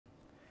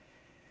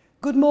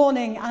Good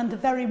morning and a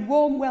very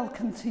warm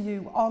welcome to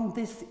you on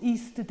this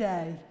Easter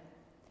day.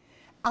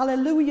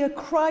 Alleluia,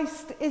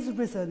 Christ is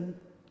risen.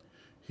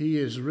 He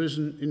is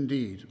risen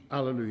indeed.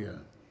 Alleluia.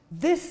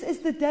 This is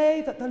the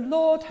day that the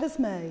Lord has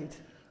made.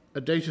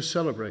 A day to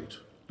celebrate.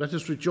 Let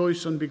us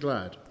rejoice and be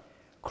glad.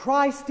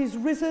 Christ is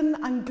risen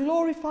and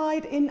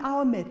glorified in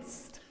our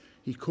midst.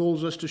 He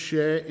calls us to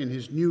share in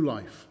his new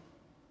life.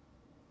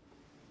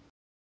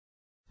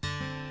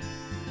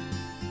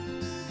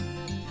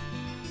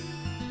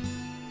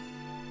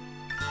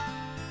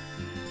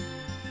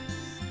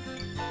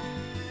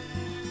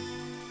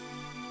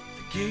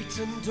 Gates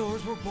and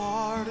doors were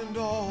barred and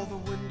all the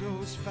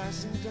windows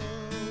fastened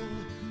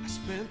down. I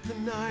spent the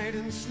night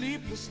in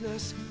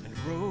sleeplessness and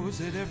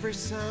rose at every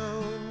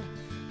sound,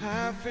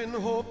 half in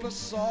hopeless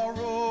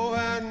sorrow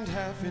and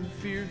half in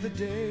fear the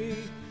day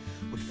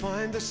would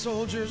find the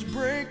soldiers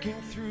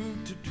breaking through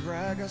to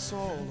drag us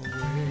all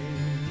away.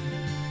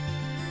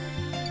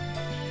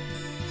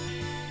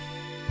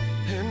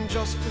 And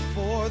just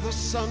before the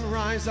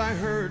sunrise I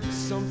heard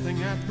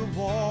something at the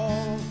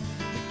wall.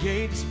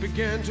 Gates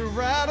began to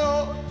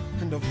rattle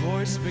and a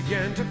voice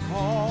began to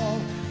call.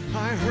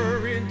 I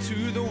hurried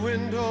to the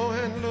window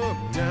and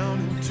looked down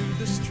into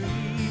the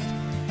street,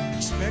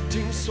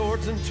 expecting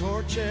swords and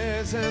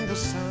torches and the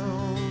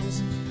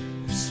sounds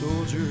of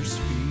soldiers'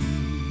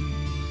 feet.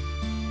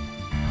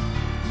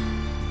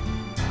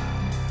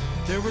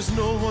 There was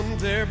no one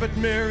there but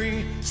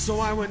Mary, so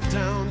I went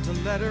down to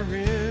let her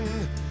in.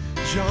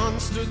 John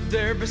stood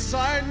there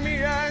beside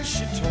me as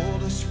she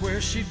told us where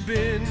she'd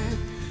been.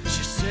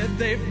 She said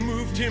they've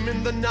moved him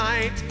in the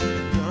night,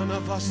 and none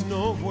of us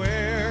know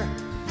where.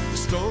 The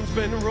stone's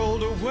been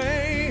rolled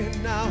away,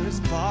 and now his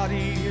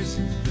body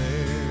isn't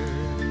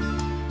there.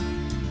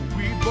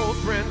 We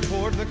both ran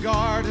toward the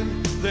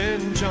garden,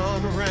 then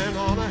John ran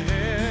on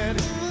ahead.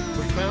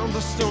 We found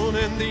the stone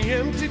and the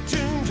empty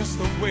tomb, just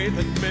the way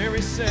that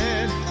Mary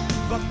said.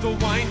 But the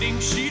winding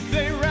sheet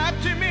they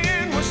wrapped him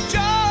in was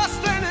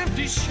just an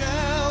empty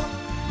shell.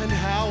 And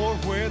how or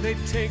where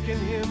they'd taken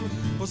him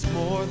was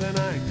more than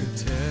I could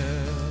tell.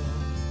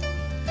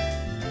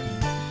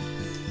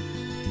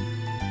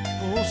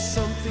 Oh,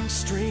 something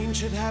strange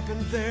had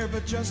happened there,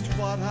 but just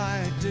what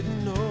I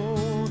didn't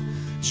know.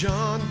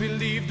 John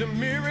believed a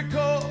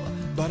miracle,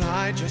 but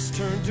I just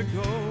turned to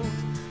go.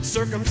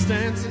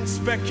 Circumstance and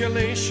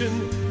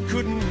speculation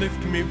couldn't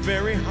lift me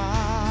very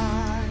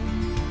high,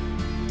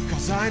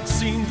 'cause I'd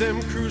seen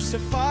them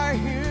crucify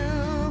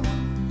him,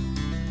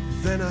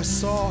 then I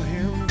saw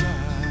him die.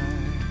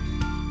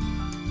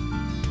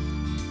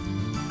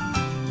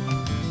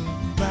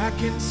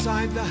 Back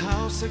inside the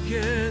house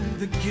again,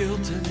 the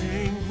guilt and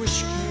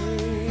anguish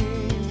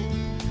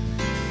came.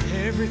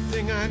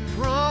 Everything I'd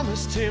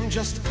promised him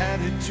just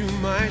added to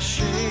my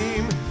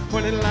shame.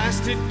 When at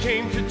last it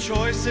came to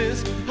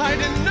choices, I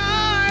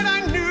denied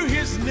I knew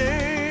his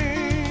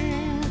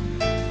name.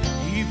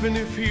 Even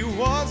if he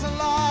was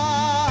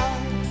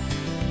alive,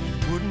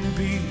 it wouldn't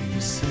be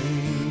the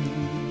same.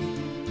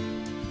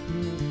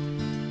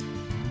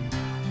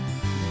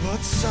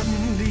 But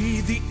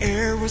suddenly the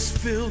air was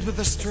filled with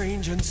a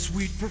strange and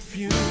sweet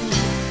perfume.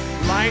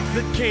 Light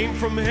that came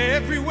from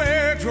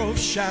everywhere drove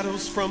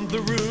shadows from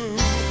the room.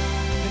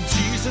 And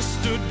Jesus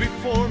stood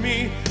before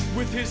me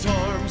with his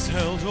arms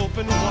held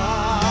open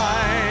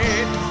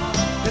wide.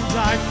 And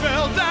I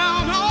fell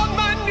down on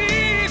my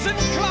knees and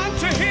clung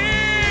to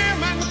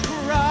him and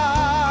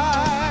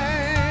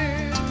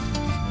cried.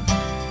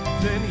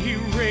 Then he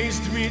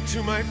raised me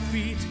to my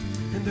feet,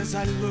 and as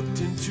I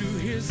looked into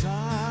his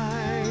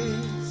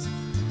eyes,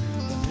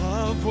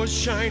 love was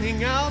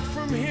shining out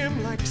from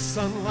him like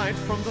sunlight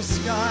from the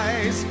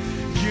skies.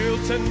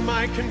 Guilt and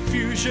my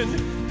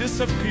confusion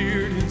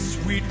disappeared in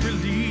sweet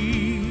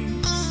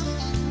release.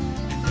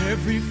 And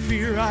every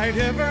fear I'd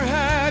ever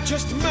had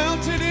just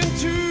melted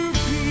into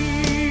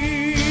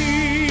peace.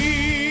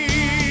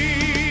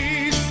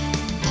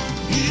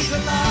 He's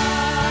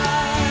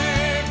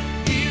alive,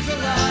 he's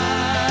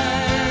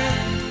alive,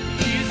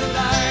 he's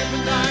alive,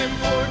 and I'm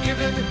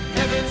forgiven.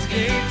 Heaven's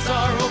gates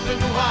are open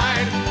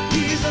wide.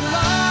 He's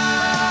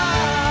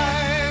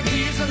alive,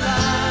 he's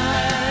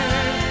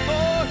alive,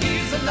 oh,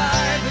 he's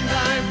alive, and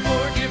I'm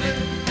forgiven.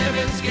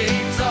 Heaven's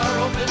gates are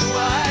open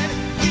wide.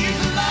 He's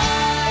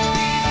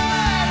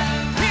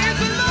alive, he's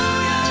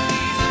alive,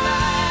 he's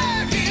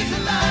alive, he's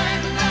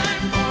alive, and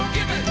I'm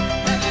forgiven.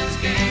 Heaven's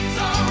gates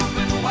are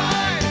open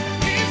wide.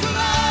 He's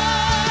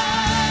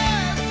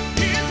alive,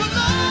 he's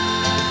alive, he's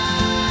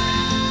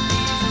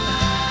alive.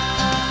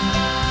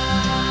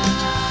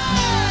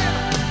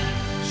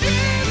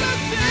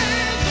 Jesus is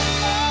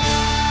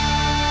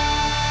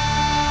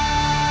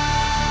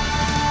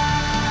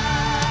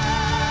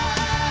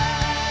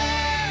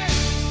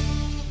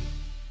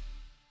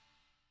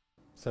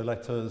So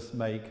let us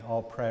make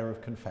our prayer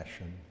of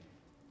confession.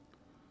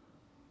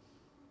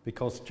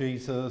 Because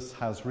Jesus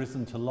has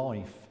risen to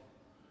life,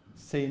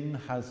 sin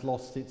has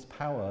lost its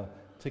power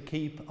to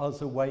keep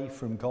us away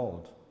from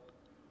God.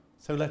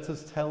 So let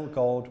us tell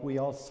God we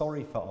are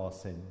sorry for our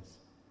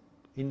sins,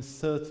 in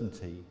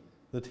certainty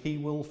that he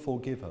will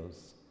forgive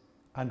us.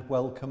 and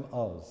welcome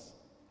us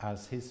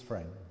as his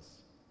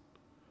friends.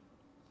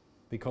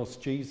 Because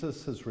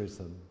Jesus has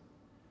risen,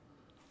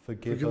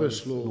 forgive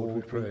us, Lord,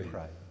 we pray.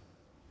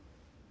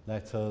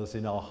 Let us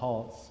in our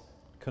hearts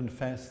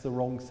confess the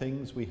wrong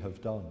things we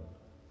have done.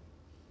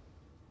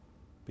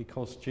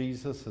 Because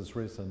Jesus has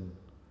risen,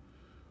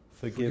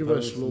 forgive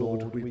us,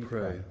 Lord, we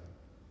pray.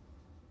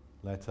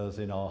 Let us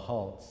in our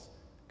hearts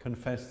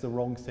confess the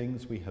wrong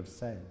things we have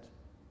said.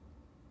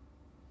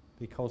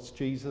 Because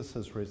Jesus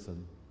has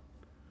risen,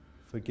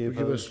 forgive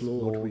us,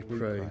 Lord, we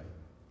pray.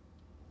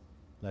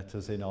 Let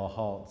us in our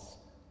hearts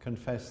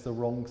confess the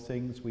wrong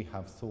things we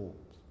have thought.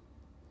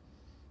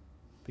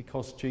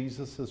 Because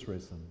Jesus has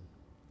risen,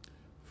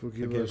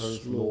 forgive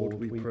us, Lord,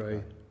 we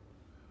pray.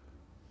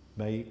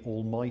 May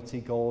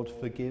Almighty God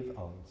forgive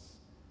us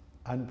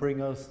and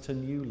bring us to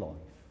new life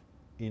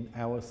in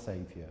our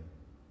Saviour,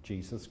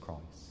 Jesus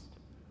Christ.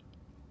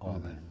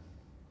 Amen.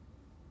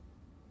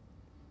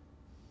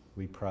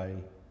 We pray,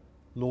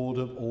 Lord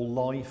of all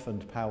life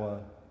and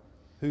power,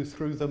 who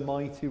through the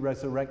mighty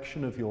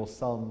resurrection of your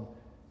Son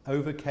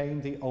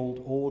overcame the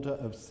old order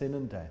of sin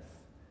and death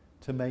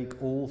to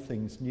make all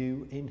things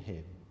new in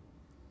him.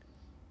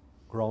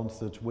 Grant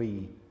that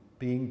we,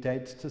 being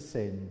dead to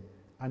sin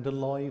and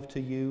alive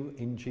to you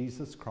in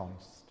Jesus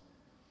Christ,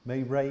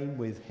 may reign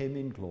with him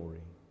in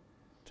glory,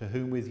 to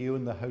whom with you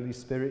and the Holy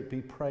Spirit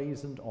be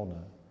praise and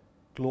honour,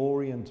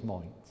 glory and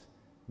might,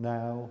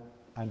 now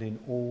and in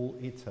all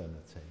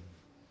eternity.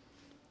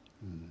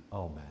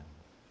 Amen.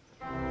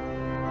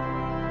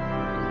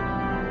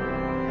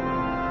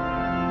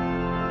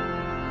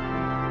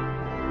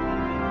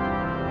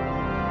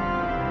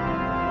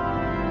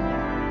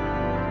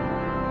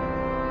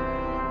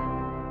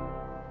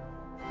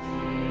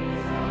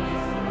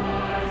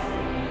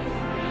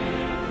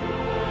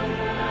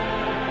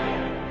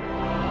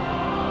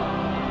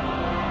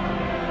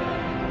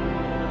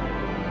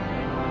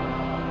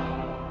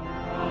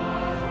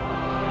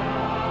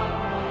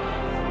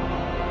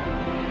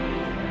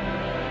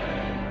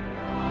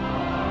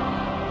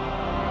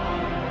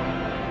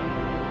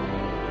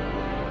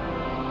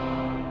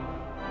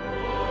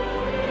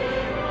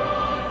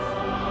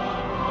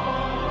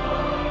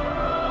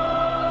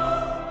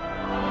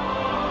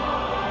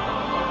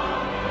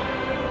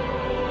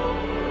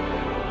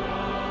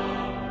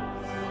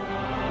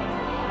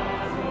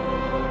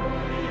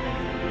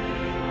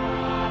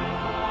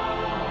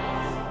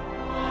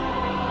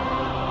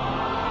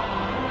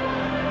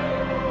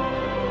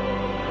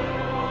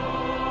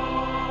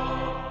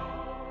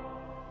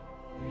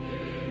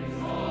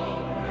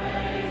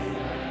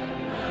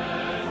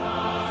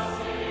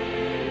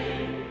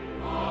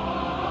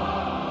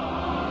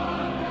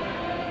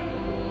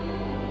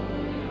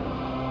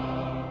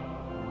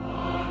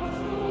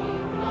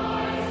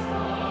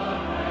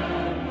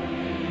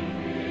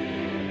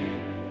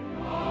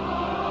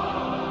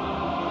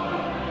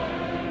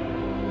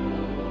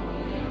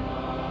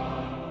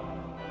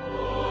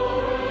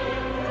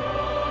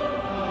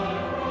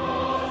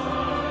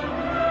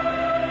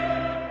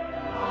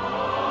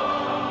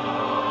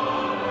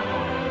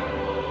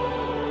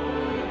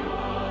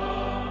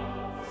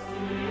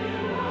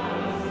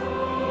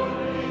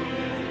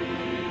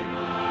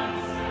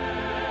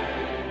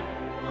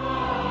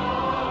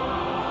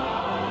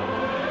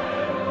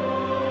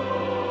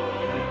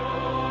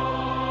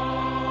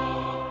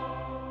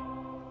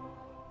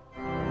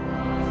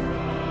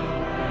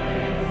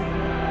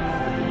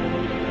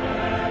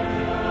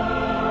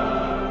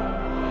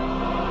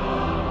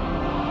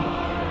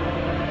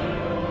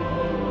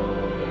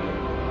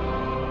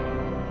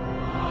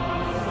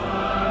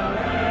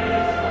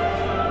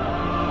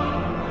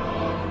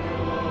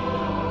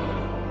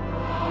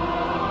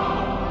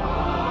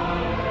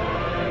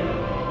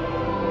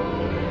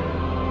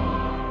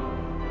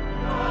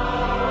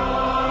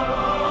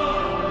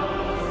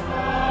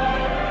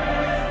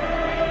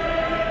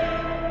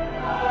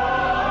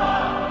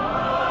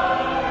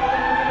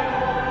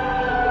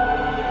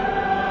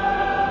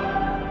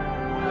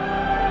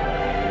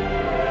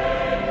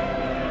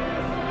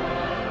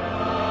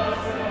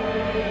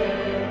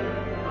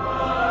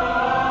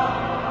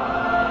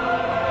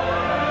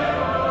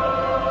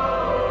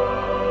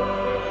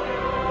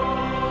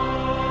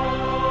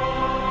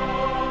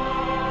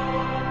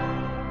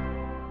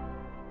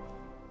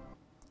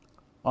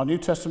 Our New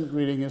Testament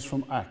reading is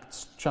from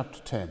Acts chapter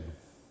 10.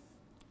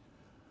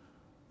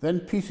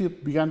 Then Peter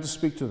began to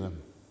speak to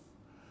them.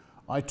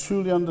 I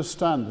truly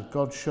understand that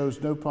God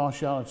shows no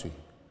partiality,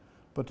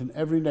 but in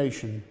every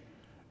nation,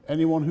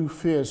 anyone who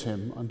fears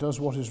him and does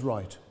what is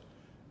right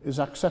is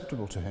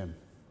acceptable to him.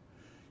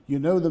 You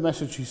know the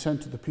message he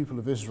sent to the people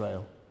of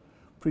Israel,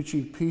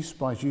 preaching peace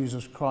by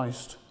Jesus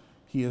Christ.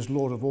 He is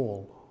Lord of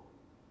all.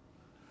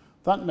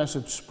 That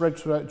message spread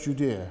throughout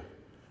Judea,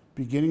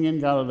 beginning in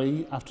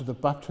Galilee after the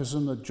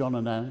baptism that John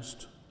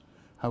announced,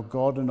 how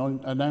God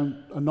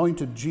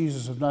anointed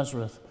Jesus of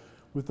Nazareth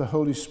with the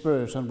Holy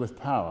Spirit and with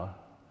power,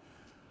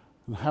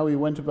 and how he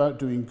went about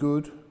doing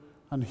good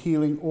and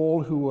healing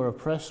all who were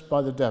oppressed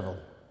by the devil,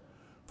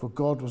 for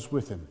God was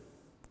with him.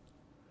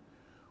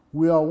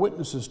 We are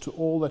witnesses to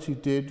all that he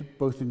did,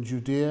 both in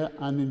Judea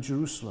and in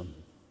Jerusalem.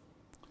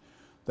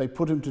 They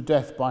put him to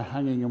death by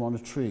hanging him on a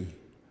tree.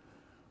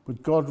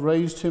 But God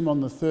raised him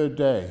on the third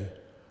day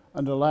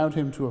and allowed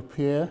him to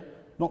appear,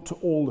 not to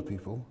all the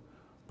people,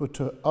 but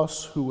to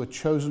us who were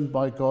chosen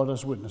by God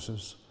as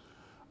witnesses,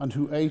 and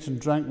who ate and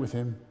drank with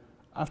him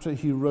after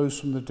he rose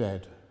from the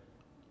dead.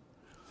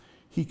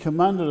 He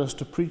commanded us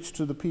to preach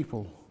to the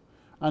people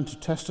and to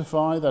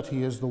testify that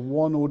he is the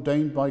one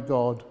ordained by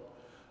God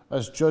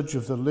as judge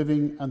of the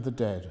living and the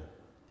dead.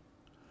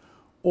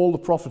 All the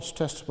prophets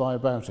testify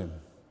about him,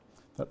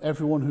 that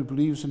everyone who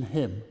believes in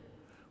him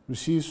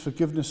receives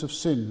forgiveness of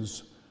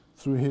sins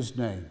through his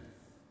name.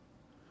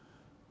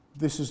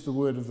 This is the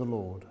word of the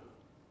Lord.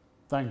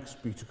 Thanks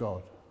be to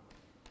God.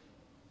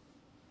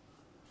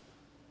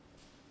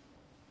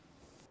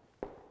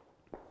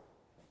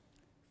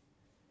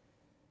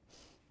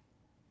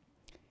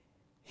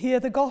 Hear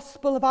the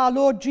gospel of our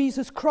Lord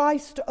Jesus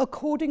Christ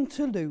according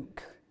to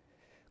Luke.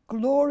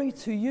 Glory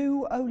to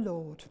you, O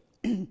Lord.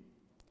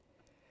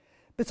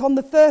 But on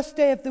the first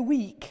day of the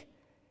week,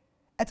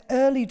 at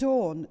early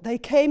dawn, they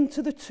came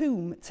to the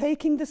tomb,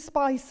 taking the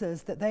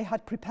spices that they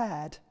had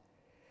prepared.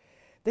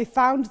 They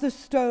found the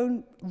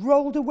stone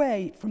rolled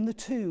away from the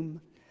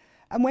tomb,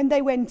 and when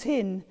they went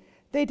in,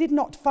 they did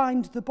not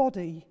find the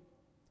body.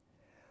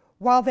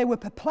 While they were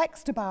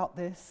perplexed about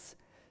this,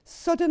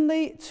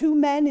 suddenly 2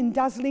 men in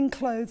dazzling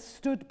clothes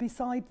stood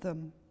beside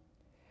them.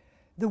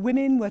 The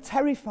women were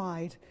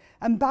terrified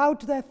and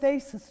bowed their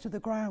faces to the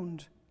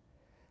ground.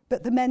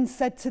 But the men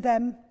said to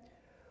them,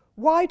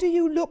 "Why do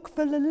you look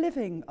for the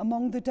living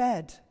among the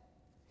dead?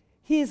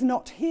 He is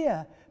not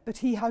here, but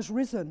he has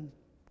risen.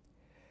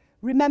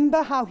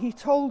 Remember how he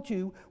told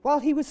you while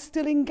he was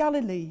still in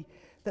Galilee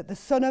that the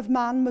Son of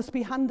Man must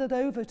be handed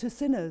over to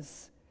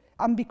sinners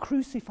and be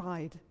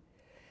crucified,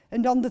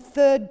 and on the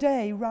third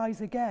day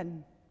rise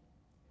again."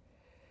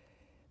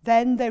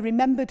 Then they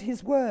remembered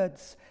his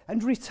words,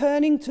 and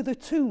returning to the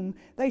tomb,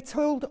 they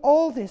told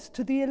all this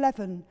to the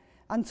 11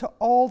 and to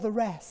all the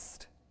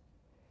rest.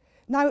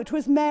 Now it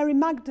was Mary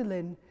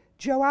Magdalene,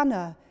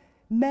 Joanna,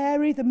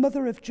 Mary the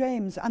mother of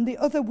James, and the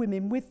other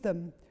women with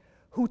them,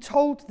 who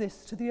told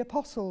this to the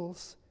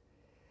apostles.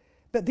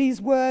 But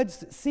these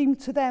words seemed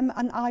to them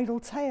an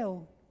idle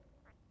tale,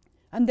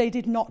 and they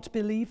did not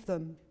believe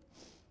them.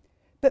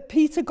 But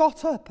Peter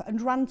got up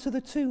and ran to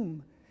the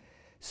tomb.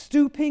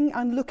 Stooping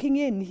and looking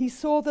in, he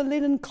saw the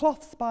linen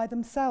cloths by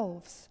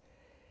themselves.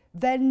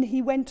 Then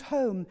he went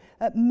home,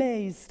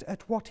 amazed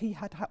at what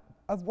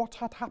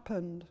had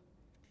happened.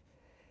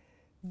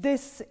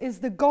 This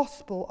is the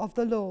gospel of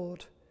the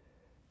Lord.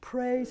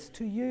 Praise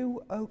to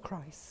you, O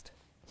Christ.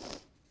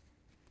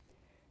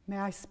 May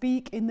I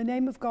speak in the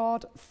name of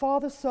God,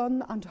 Father,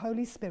 Son, and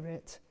Holy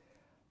Spirit.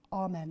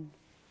 Amen.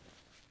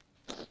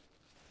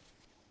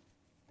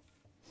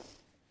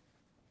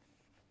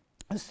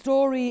 A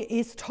story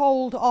is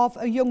told of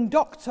a young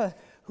doctor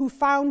who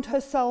found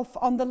herself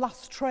on the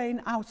last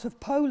train out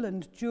of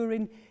Poland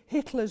during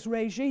Hitler's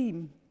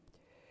regime.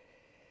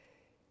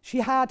 She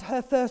had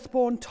her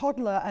firstborn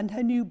toddler and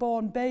her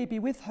newborn baby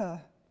with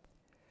her.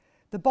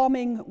 The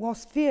bombing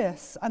was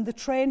fierce and the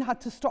train had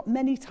to stop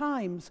many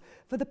times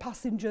for the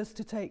passengers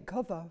to take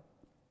cover.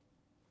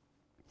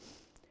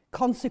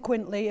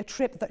 Consequently, a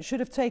trip that should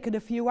have taken a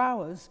few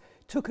hours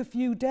took a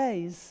few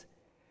days.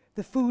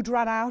 The food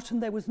ran out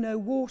and there was no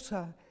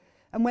water,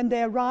 and when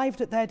they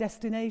arrived at their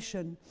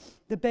destination,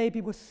 the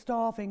baby was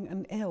starving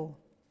and ill.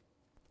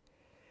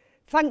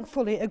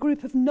 Thankfully, a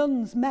group of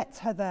nuns met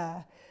her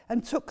there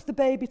and took the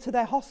baby to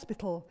their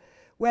hospital,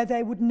 where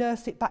they would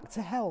nurse it back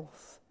to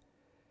health.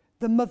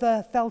 The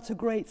mother felt a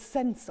great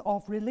sense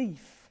of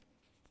relief.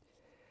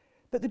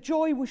 But the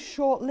joy was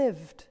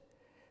short-lived.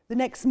 The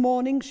next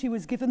morning, she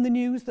was given the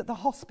news that the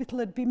hospital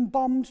had been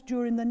bombed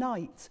during the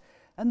night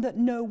and that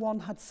no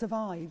one had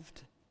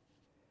survived.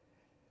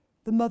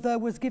 The mother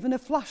was given a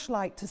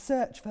flashlight to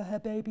search for her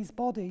baby's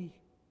body.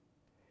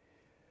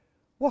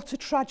 What a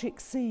tragic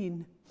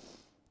scene.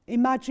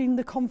 Imagine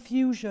the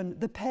confusion,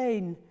 the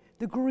pain,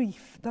 the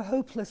grief, the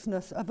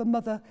hopelessness of a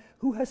mother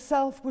who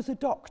herself was a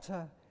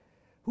doctor,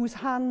 whose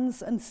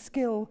hands and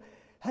skill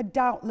had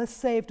doubtless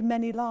saved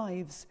many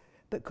lives,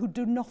 but could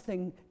do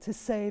nothing to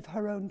save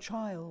her own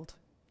child.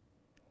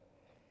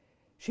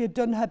 She had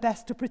done her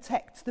best to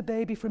protect the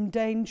baby from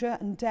danger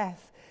and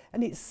death,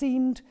 and it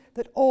seemed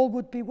that all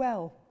would be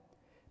well.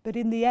 But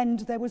in the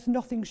end, there was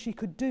nothing she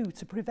could do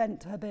to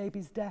prevent her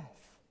baby's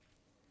death.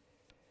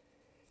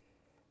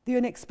 The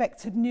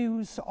unexpected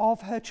news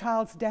of her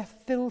child's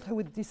death filled her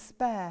with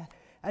despair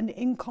and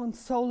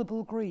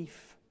inconsolable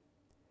grief.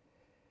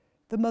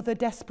 The mother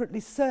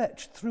desperately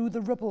searched through the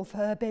rubble for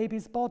her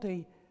baby's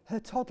body, her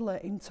toddler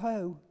in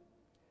tow.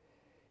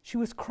 She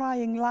was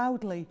crying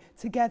loudly,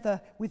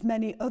 together with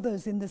many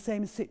others in the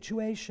same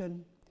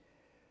situation,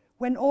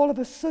 when all of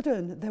a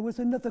sudden there was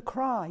another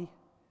cry,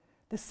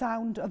 the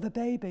sound of a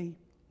baby.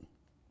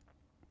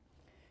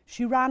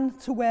 She ran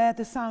to where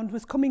the sound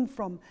was coming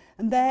from,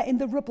 and there in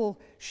the rubble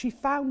she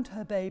found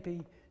her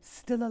baby,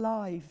 still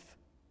alive.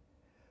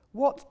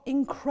 What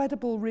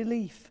incredible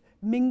relief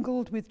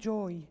mingled with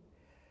joy.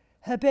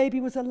 Her baby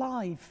was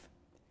alive.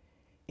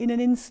 In an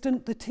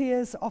instant, the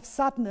tears of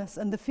sadness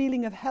and the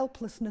feeling of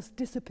helplessness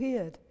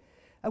disappeared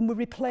and were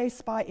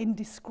replaced by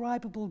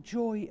indescribable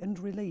joy and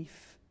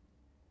relief.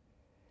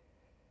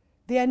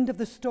 The end of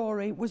the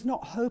story was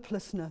not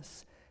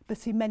hopelessness,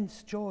 but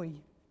immense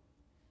joy.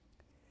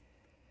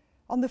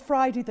 On the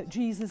Friday that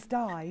Jesus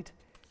died,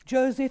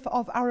 Joseph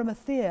of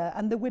Arimathea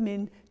and the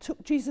women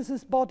took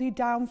Jesus' body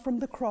down from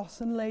the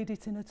cross and laid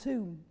it in a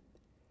tomb.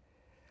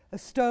 A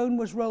stone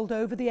was rolled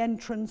over the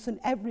entrance and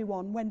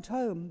everyone went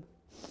home.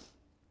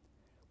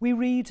 We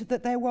read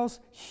that there was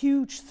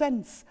huge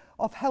sense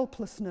of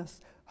helplessness,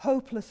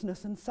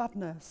 hopelessness and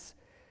sadness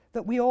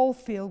that we all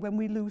feel when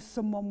we lose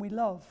someone we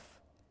love.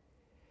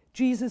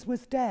 Jesus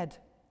was dead,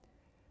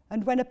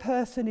 and when a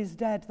person is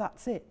dead,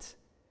 that's it.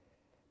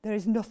 There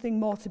is nothing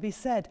more to be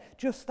said,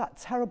 just that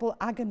terrible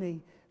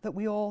agony that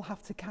we all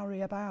have to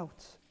carry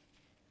about.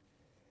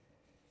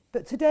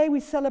 But today we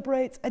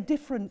celebrate a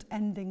different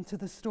ending to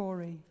the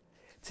story.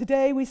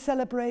 Today we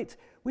celebrate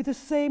with the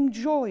same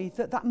joy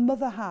that that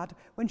mother had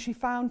when she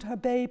found her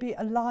baby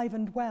alive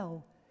and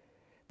well,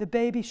 the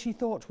baby she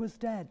thought was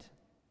dead.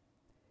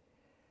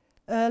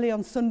 Early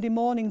on Sunday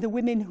morning, the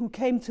women who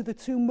came to the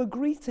tomb were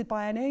greeted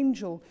by an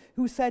angel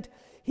who said,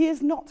 "He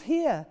is not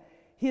here.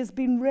 He has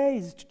been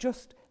raised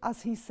just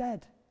as he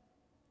said."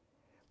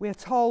 We are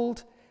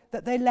told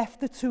that they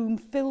left the tomb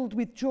filled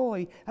with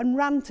joy and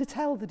ran to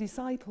tell the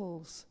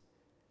disciples.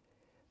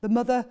 The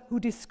mother who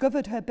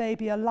discovered her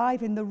baby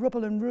alive in the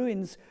rubble and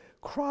ruins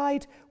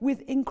cried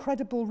with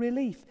incredible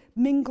relief,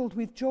 mingled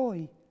with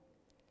joy.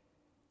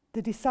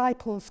 The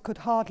disciples could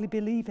hardly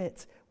believe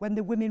it when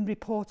the women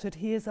reported,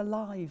 "He is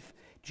alive.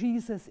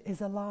 Jesus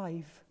is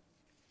alive."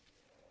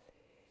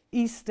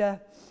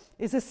 Easter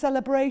is a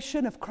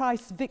celebration of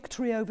Christ's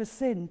victory over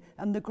sin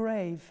and the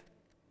grave.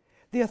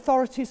 The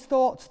authorities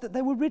thought that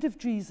they were rid of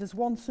Jesus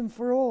once and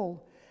for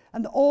all,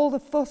 and that all the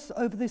fuss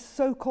over this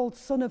so-called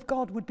Son of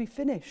God would be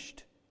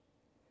finished.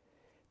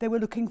 They were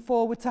looking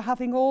forward to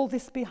having all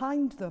this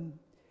behind them,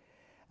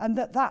 and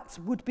that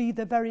would be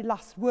the very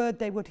last word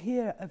they would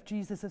hear of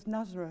Jesus of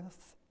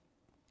Nazareth.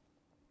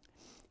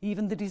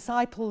 Even the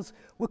disciples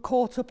were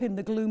caught up in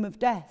the gloom of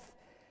death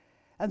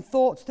and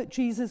thought that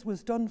Jesus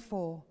was done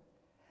for,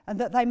 and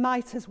that they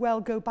might as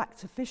well go back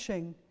to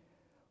fishing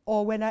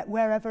or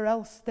whatever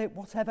else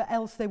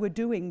they were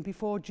doing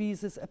before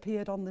Jesus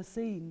appeared on the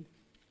scene.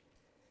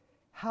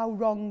 How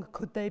wrong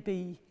could they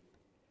be?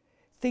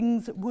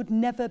 Things would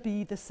never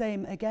be the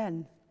same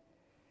again.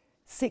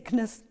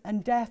 Sickness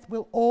and death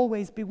will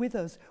always be with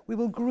us. We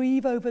will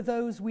grieve over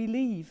those we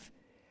leave.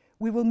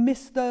 We will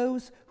miss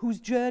those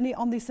whose journey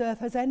on this earth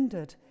has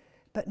ended.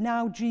 But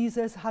now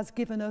Jesus has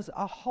given us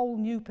a whole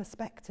new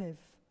perspective.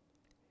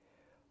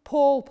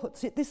 Paul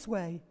puts it this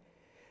way: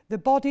 the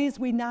bodies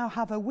we now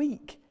have are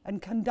weak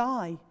and can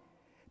die,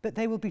 but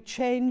they will be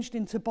changed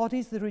into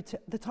bodies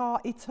that are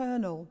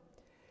eternal.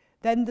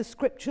 Then the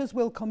scriptures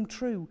will come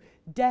true.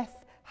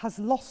 Death has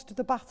lost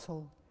the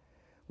battle.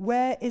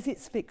 Where is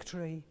its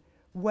victory?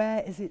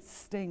 Where is its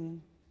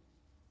sting?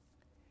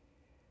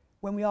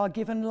 When we are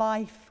given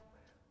life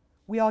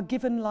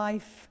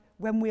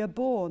when we are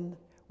born.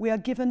 We are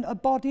given a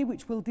body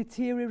which will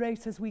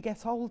deteriorate as we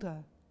get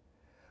older.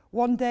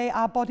 One day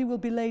our body will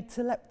be laid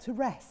to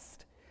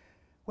rest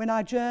when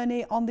our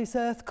journey on this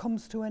earth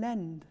comes to an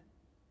end.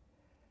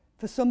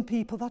 For some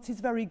people that is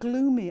very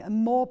gloomy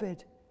and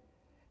morbid,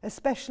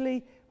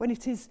 especially when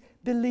it is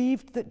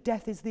believed that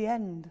death is the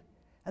end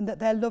and that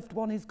their loved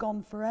one is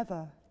gone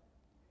forever.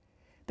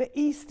 But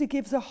Easter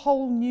gives a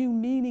whole new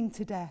meaning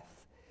to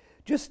death.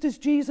 Just as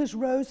Jesus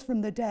rose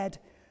from the dead,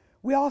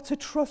 we are to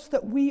trust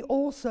that we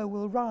also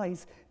will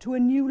rise to a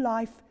new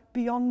life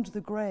beyond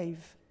the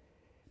grave.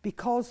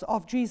 Because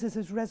of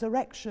Jesus'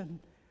 resurrection,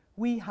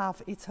 we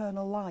have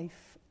eternal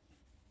life.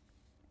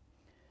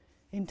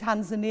 In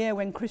Tanzania,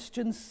 when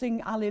Christians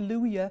sing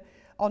Alleluia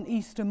on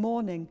Easter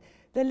morning,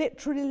 they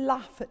literally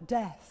laugh at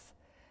death.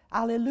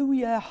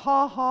 Alleluia,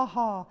 ha, ha,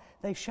 ha,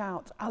 they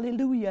shout.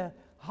 Alleluia,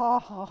 ha,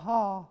 ha,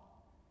 ha.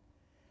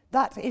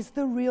 That is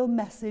the real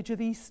message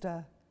of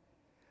Easter.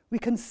 We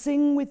can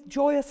sing with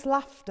joyous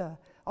laughter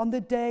on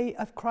the day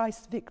of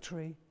Christ's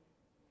victory.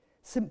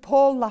 St.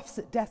 Paul laughs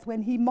at death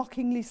when he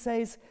mockingly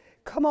says,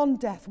 "Come on,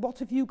 death, what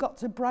have you got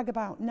to brag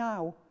about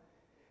now?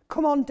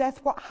 Come on,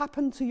 death, what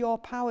happened to your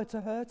power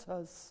to hurt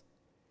us?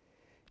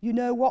 You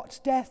know what,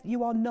 death,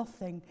 you are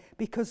nothing,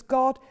 because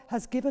God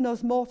has given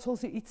us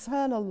mortals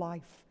eternal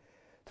life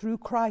through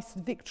Christ's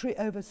victory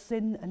over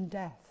sin and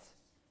death."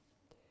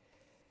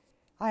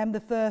 I am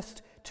the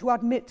first to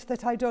admit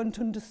that I don't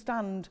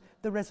understand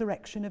the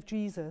resurrection of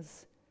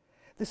Jesus.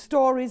 The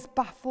stories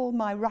baffle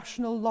my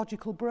rational,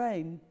 logical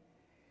brain.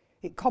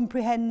 It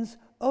comprehends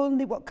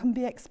only what can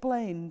be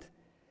explained.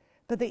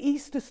 But the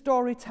Easter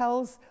story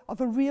tells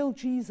of a real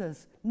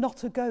Jesus,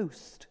 not a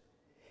ghost.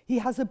 He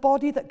has a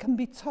body that can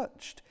be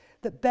touched,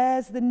 that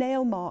bears the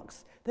nail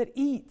marks, that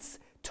eats,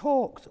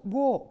 talks,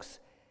 walks,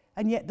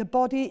 and yet the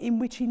body in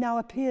which he now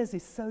appears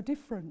is so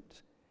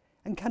different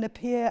and can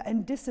appear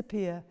and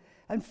disappear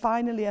and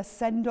finally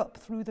ascend up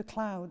through the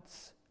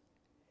clouds.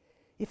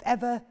 If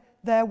ever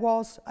there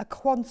was a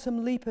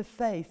quantum leap of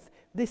faith,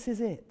 this is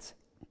it.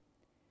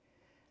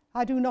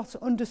 I do not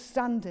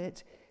understand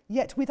it,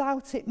 yet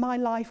without it my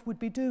life would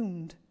be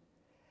doomed.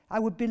 I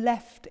would be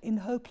left in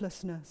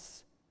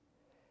hopelessness.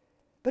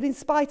 But in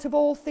spite of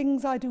all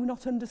things I do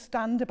not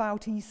understand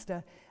about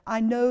Easter,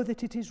 I know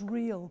that it is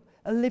real,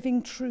 a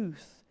living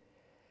truth.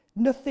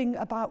 Nothing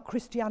about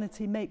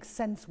Christianity makes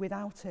sense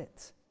without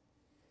it.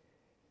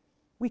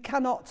 We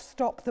cannot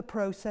stop the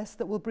process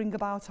that will bring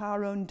about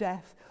our own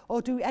death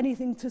or do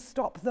anything to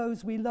stop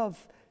those we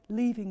love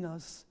leaving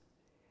us.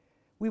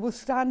 We will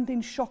stand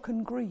in shock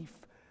and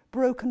grief,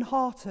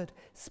 broken-hearted,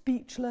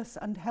 speechless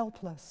and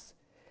helpless.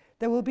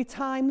 There will be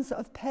times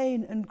of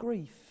pain and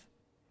grief.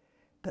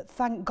 But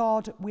thank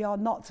God we are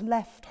not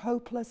left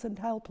hopeless and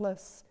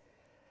helpless.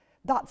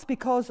 That's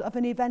because of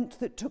an event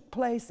that took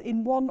place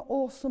in one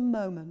awesome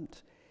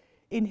moment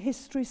in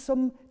history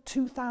some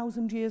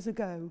 2,000 years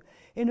ago,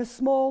 in a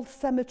small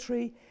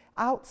cemetery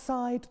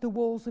outside the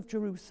walls of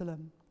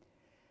Jerusalem.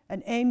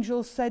 An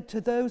angel said to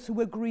those who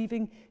were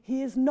grieving,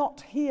 "He is not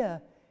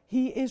here,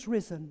 he is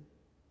risen."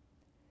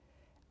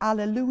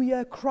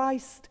 Alleluia,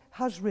 Christ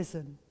has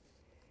risen.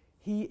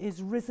 He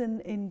is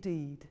risen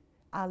indeed.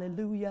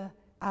 Alleluia,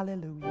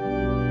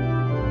 alleluia.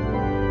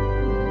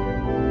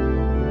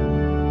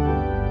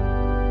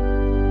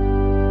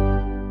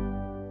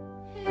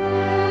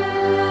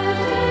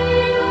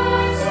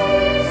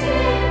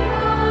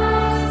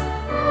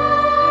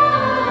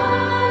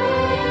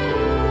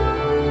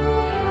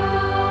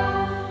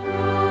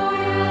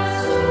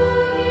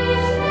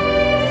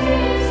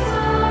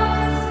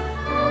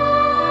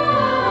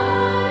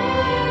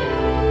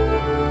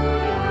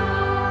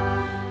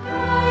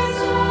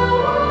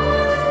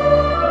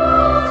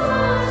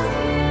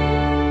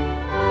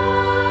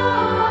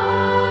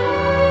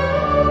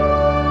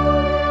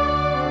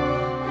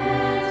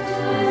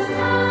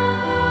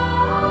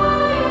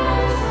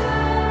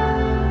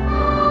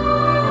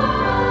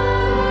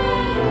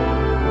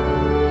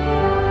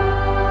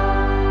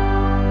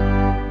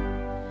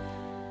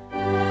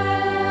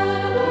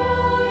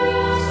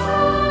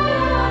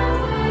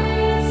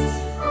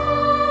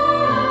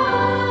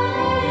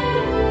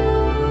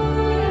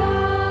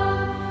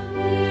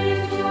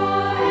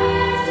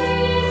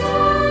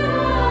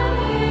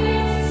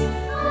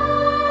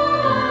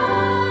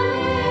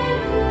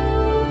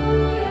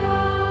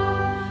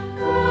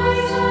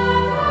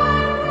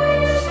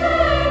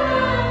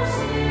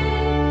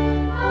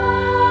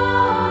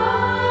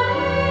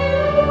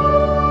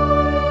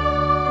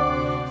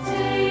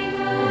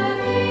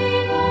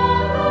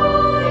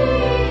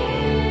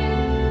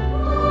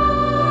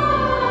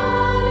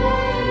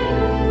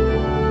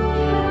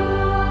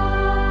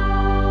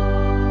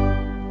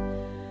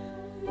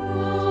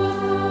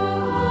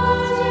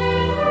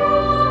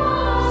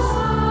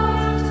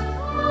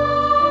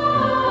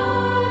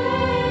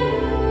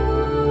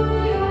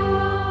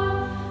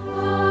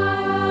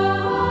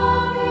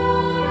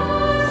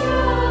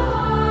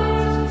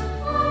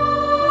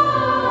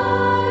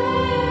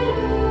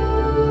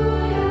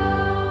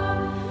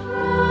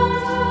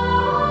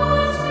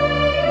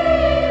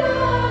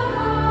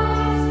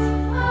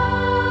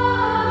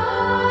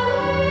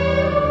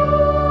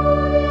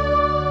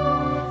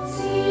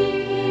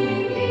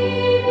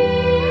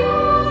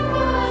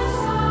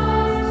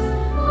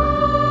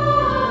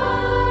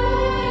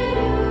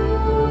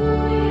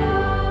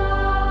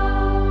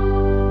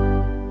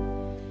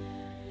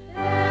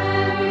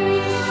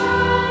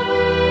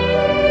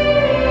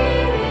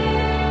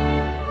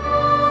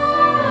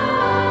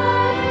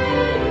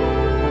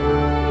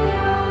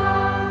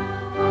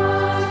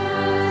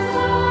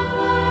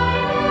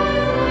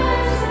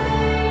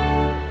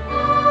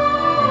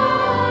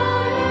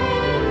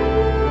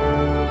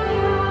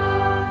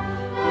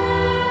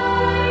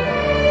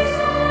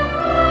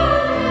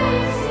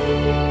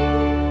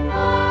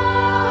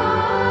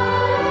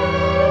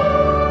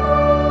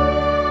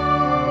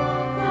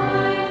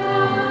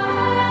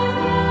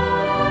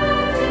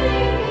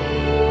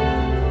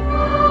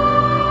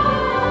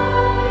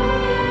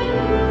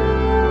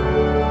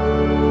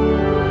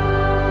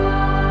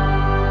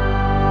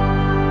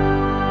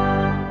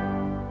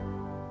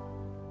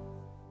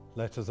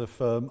 Let us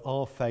affirm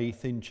our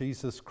faith in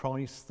Jesus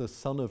Christ, the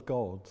Son of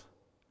God.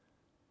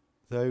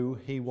 Though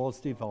he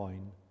was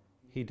divine,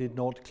 he did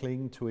not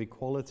cling to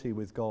equality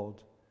with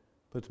God,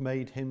 but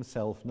made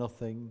himself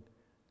nothing,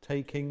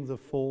 taking the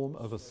form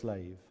of a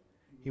slave.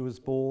 He was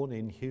born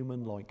in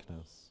human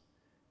likeness.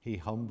 He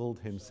humbled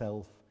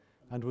himself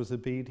and was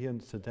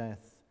obedient to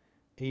death,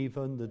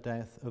 even the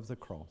death of the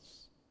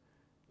cross.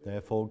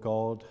 Therefore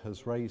God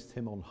has raised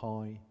him on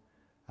high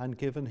and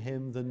given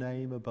him the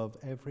name above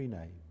every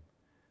name,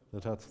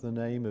 that at the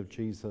name of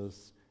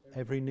Jesus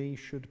every knee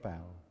should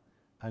bow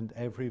and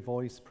every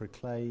voice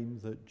proclaim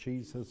that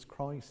Jesus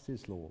Christ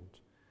is Lord,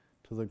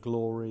 to the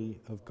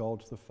glory of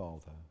God the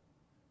Father.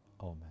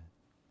 Amen.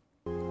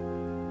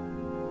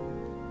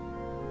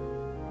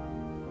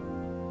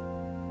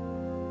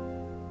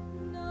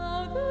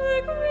 Now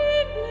the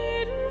green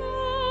blade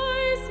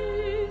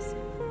rises.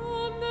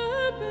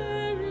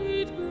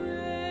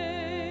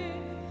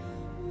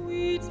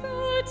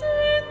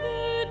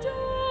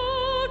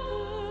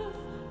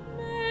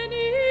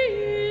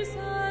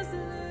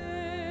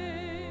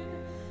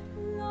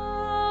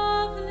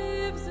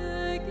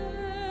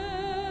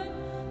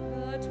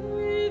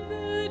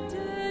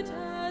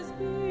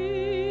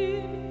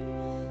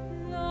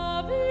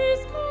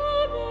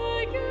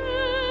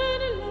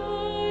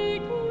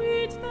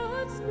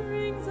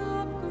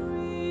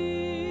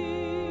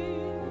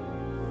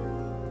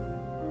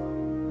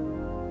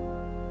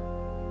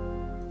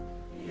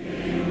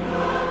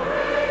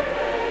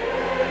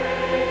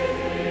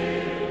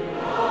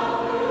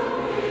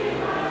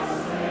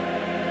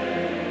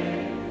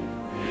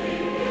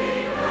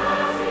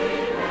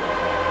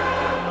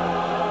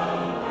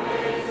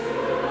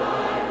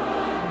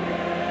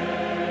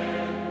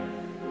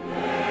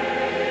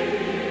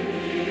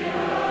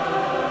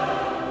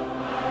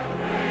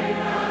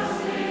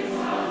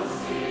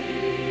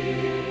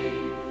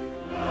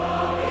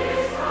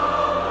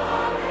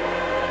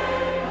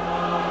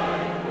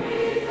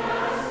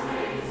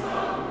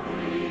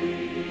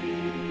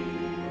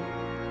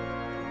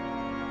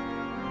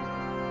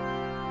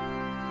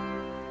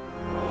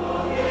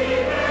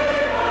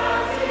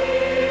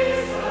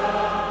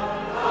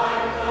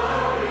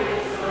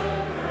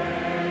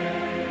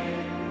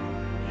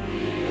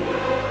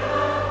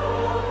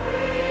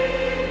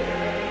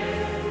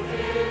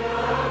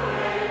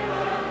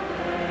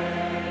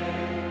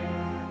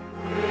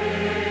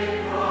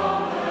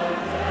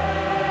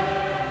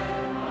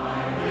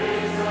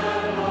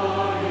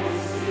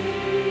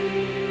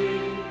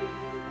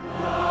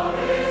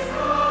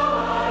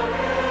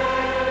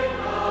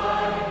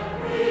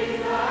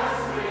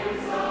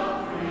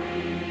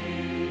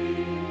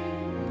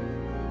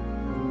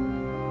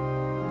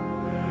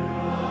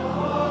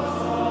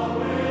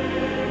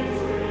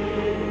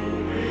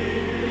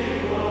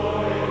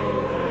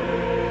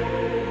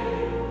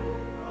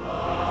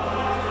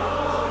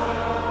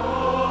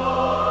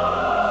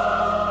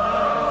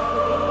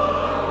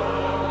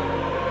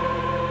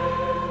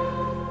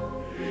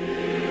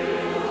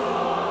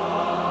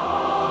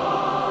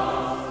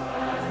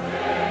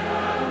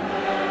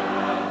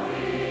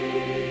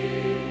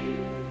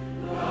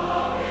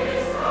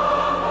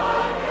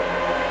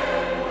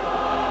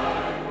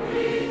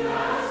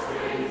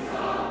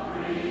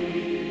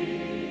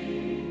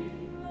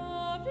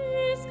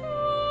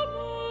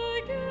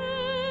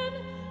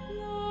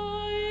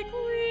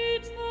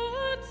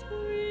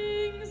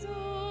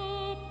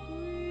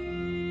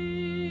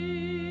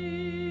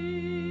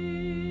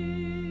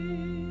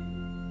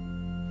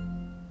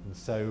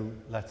 So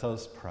let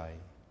us pray.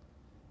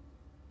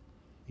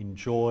 In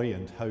joy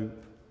and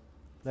hope,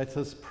 let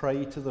us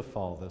pray to the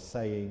Father,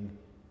 saying,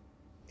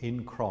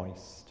 in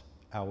Christ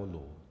our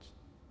Lord,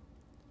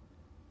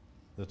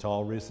 that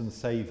our risen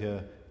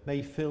Saviour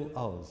may fill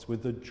us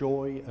with the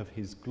joy of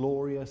his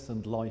glorious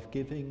and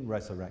life-giving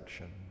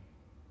resurrection.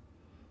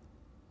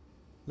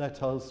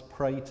 Let us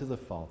pray to the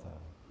Father,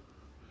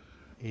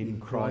 in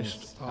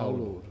Christ our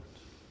Lord,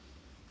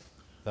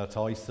 that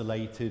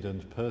isolated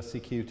and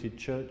persecuted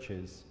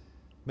churches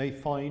may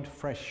find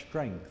fresh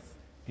strength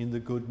in the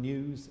good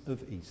news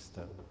of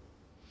Easter.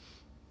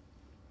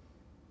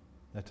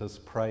 Let us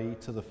pray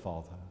to the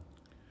Father,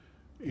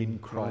 in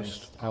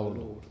Christ our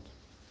Lord,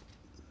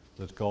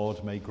 that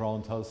God may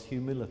grant us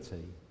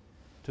humility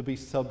to be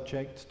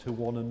subject to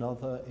one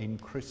another in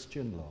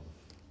Christian love.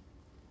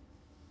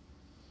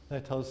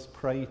 Let us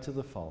pray to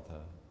the Father,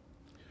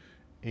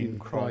 in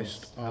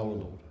Christ our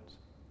Lord,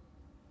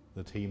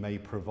 that he may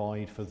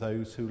provide for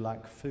those who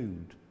lack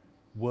food,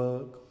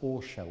 work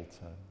or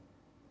shelter.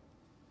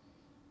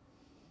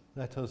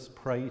 Let us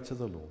pray to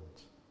the Lord,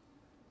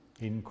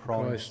 in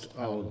Christ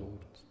our Lord,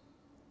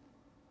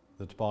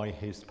 that by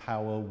his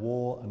power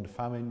war and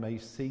famine may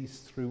cease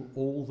through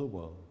all the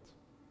world.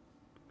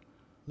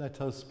 Let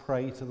us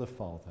pray to the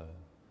Father,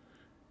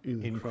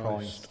 in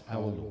Christ our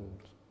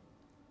Lord,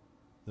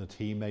 that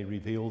he may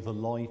reveal the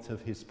light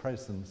of his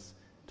presence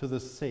to the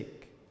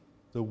sick,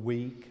 the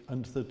weak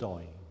and the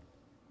dying,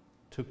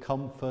 to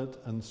comfort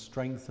and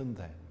strengthen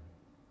them.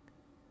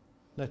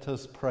 Let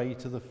us pray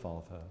to the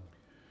Father,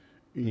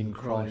 in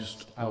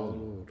Christ our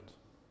Lord,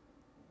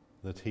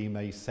 that he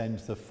may send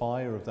the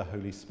fire of the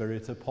Holy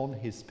Spirit upon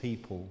his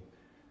people,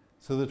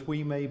 so that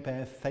we may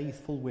bear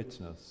faithful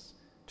witness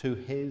to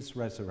his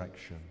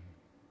resurrection.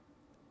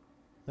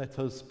 Let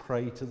us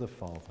pray to the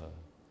Father,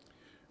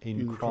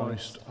 in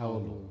Christ our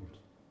Lord.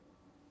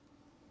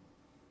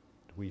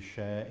 We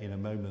share in a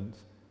moment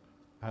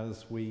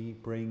as we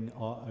bring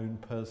our own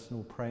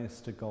personal prayers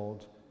to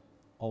God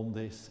on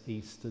this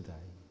Easter day.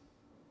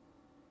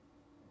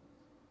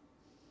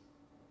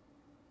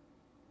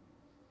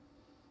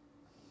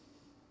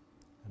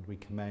 And we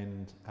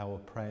commend our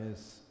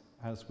prayers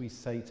as we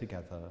say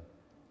together,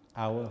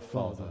 Our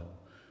Father,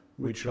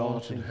 which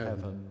art in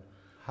heaven,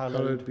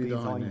 hallowed be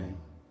thy name.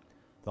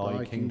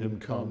 Thy kingdom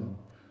come,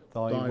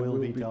 thy will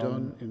be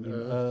done in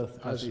earth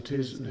as it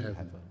is in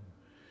heaven.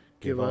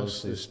 Give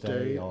us this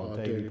day our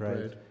daily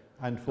bread,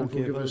 and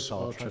forgive us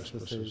our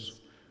trespasses,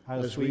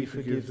 as we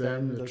forgive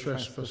them that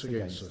trespass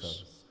against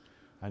us.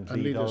 And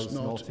lead us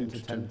not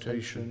into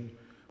temptation,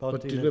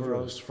 but deliver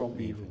us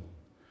from evil.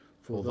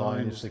 For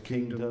thine is the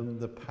kingdom,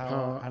 the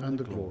power, and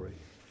the glory,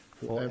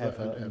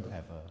 forever and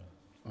ever.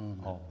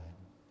 Amen.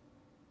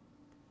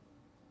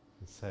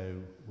 And so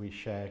we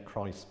share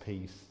Christ's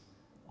peace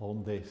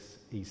on this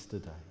Easter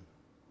day.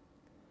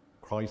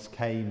 Christ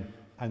came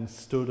and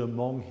stood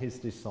among his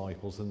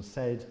disciples and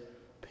said,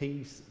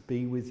 "Peace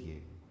be with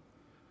you."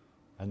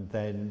 And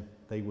then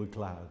they were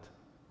glad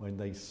when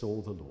they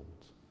saw the Lord.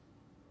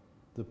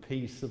 The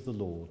peace of the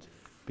Lord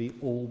be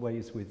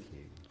always with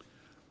you.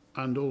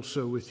 And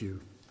also with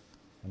you.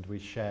 And we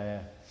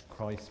share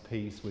Christ's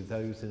peace with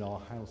those in our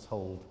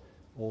household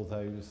or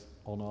those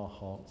on our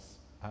hearts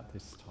at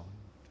this time.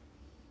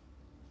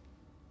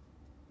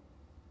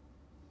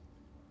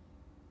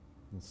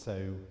 And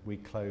so we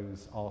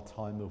close our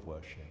time of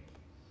worship.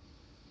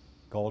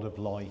 God of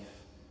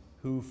life,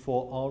 who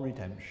for our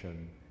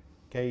redemption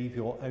gave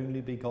your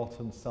only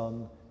begotten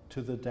Son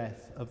to the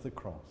death of the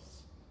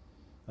cross,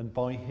 and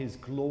by his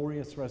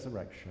glorious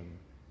resurrection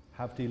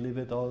have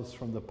delivered us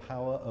from the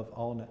power of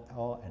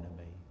our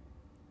enemy,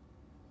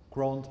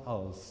 grant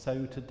us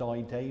so to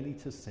die daily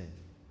to sin,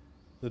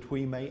 that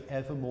we may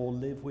evermore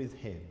live with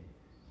him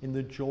in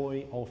the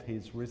joy of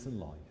his risen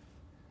life,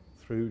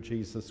 through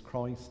Jesus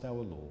Christ our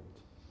Lord.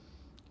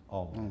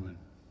 Amen. Amen.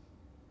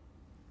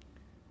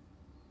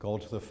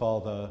 God the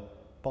Father,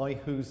 by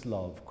whose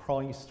love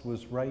Christ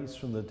was raised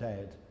from the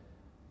dead,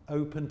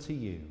 open to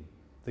you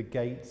the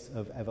gates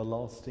of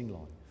everlasting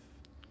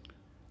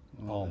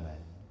life.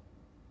 Amen.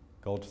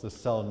 God the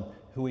Son,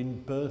 who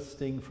in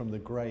bursting from the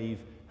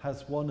grave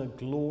has won a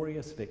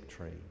glorious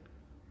victory,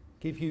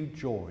 give you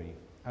joy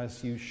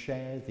as you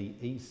share the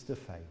Easter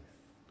faith.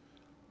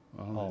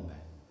 Amen.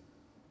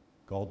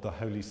 God the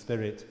Holy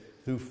Spirit,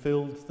 who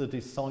filled the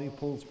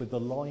disciples with the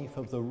life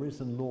of the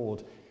risen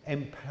Lord,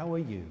 empower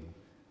you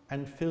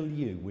and fill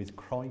you with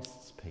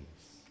Christ's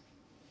peace.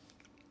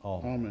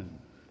 Amen. Amen.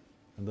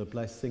 And the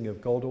blessing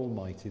of God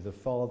Almighty, the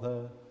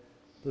Father,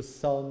 the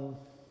Son,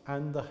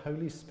 and the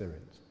Holy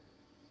Spirit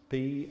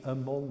be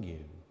among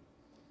you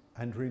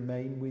and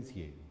remain with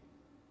you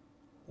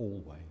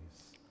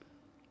always.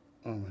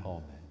 Amen.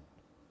 Amen.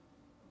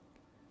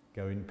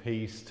 Go in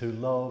peace to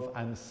love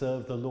and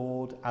serve the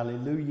Lord.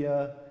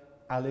 Alleluia,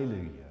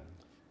 alleluia.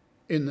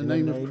 In the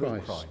name of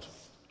Christ.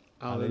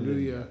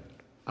 Alleluia,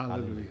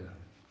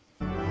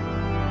 alleluia.